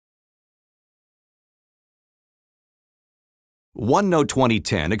OneNote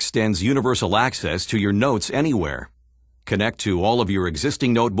 2010 extends universal access to your notes anywhere. Connect to all of your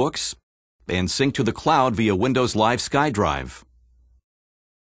existing notebooks and sync to the cloud via Windows Live SkyDrive.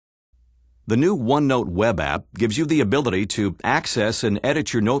 The new OneNote web app gives you the ability to access and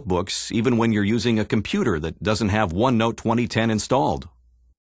edit your notebooks even when you're using a computer that doesn't have OneNote 2010 installed.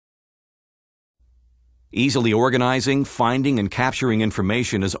 Easily organizing, finding, and capturing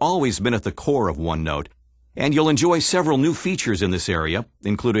information has always been at the core of OneNote, and you'll enjoy several new features in this area,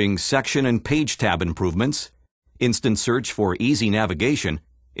 including section and page tab improvements, instant search for easy navigation,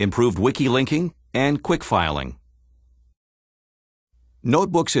 improved wiki linking, and quick filing.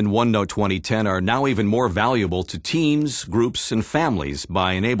 Notebooks in OneNote 2010 are now even more valuable to teams, groups, and families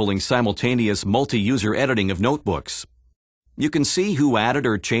by enabling simultaneous multi-user editing of notebooks. You can see who added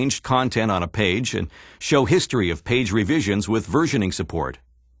or changed content on a page and show history of page revisions with versioning support.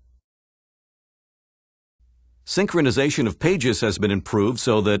 Synchronization of pages has been improved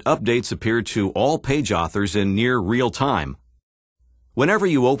so that updates appear to all page authors in near real time. Whenever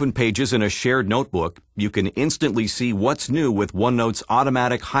you open pages in a shared notebook, you can instantly see what's new with OneNote's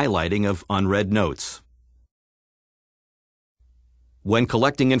automatic highlighting of unread notes. When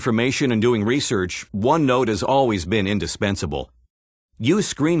collecting information and doing research, OneNote has always been indispensable. Use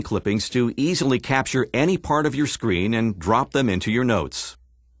screen clippings to easily capture any part of your screen and drop them into your notes.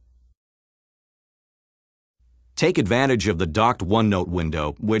 Take advantage of the docked OneNote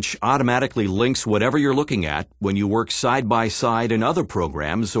window, which automatically links whatever you're looking at when you work side by side in other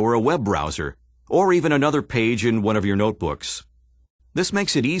programs or a web browser, or even another page in one of your notebooks. This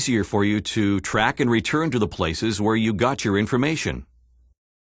makes it easier for you to track and return to the places where you got your information.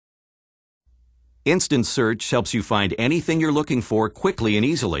 Instant search helps you find anything you're looking for quickly and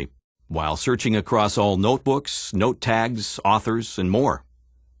easily, while searching across all notebooks, note tags, authors, and more.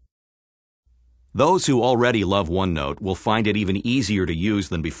 Those who already love OneNote will find it even easier to use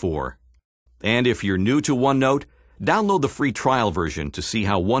than before. And if you're new to OneNote, download the free trial version to see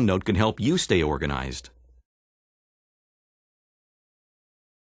how OneNote can help you stay organized.